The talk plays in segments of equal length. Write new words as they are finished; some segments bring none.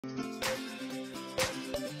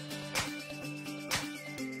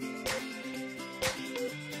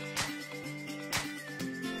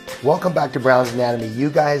Welcome back to Brown's Anatomy.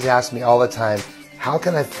 You guys ask me all the time, how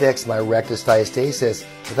can I fix my rectus diastasis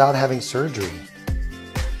without having surgery?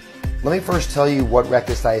 Let me first tell you what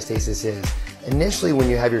rectus diastasis is. Initially,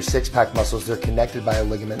 when you have your six-pack muscles, they're connected by a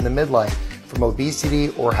ligament in the midline. From obesity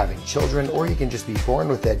or having children, or you can just be born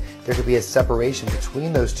with it, there could be a separation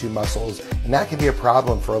between those two muscles, and that can be a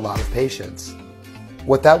problem for a lot of patients.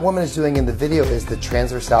 What that woman is doing in the video is the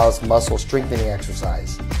transversalis muscle strengthening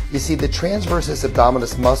exercise. You see, the transversus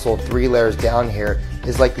abdominis muscle 3 layers down here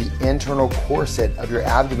is like the internal corset of your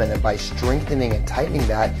abdomen, and by strengthening and tightening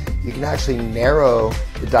that, you can actually narrow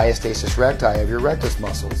the diastasis recti of your rectus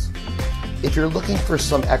muscles. If you're looking for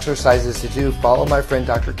some exercises to do, follow my friend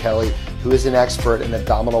Dr. Kelly, who is an expert in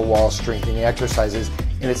abdominal wall strengthening exercises,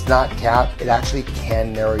 and it's not capped, it actually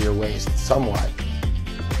can narrow your waist somewhat.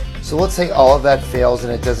 So let's say all of that fails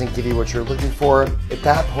and it doesn't give you what you're looking for. At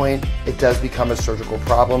that point, it does become a surgical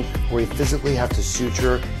problem where you physically have to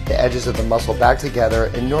suture the edges of the muscle back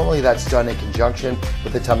together, and normally that's done in conjunction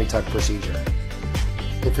with the tummy tuck procedure.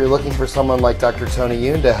 If you're looking for someone like Dr. Tony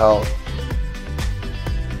Yoon to help,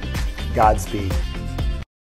 Godspeed.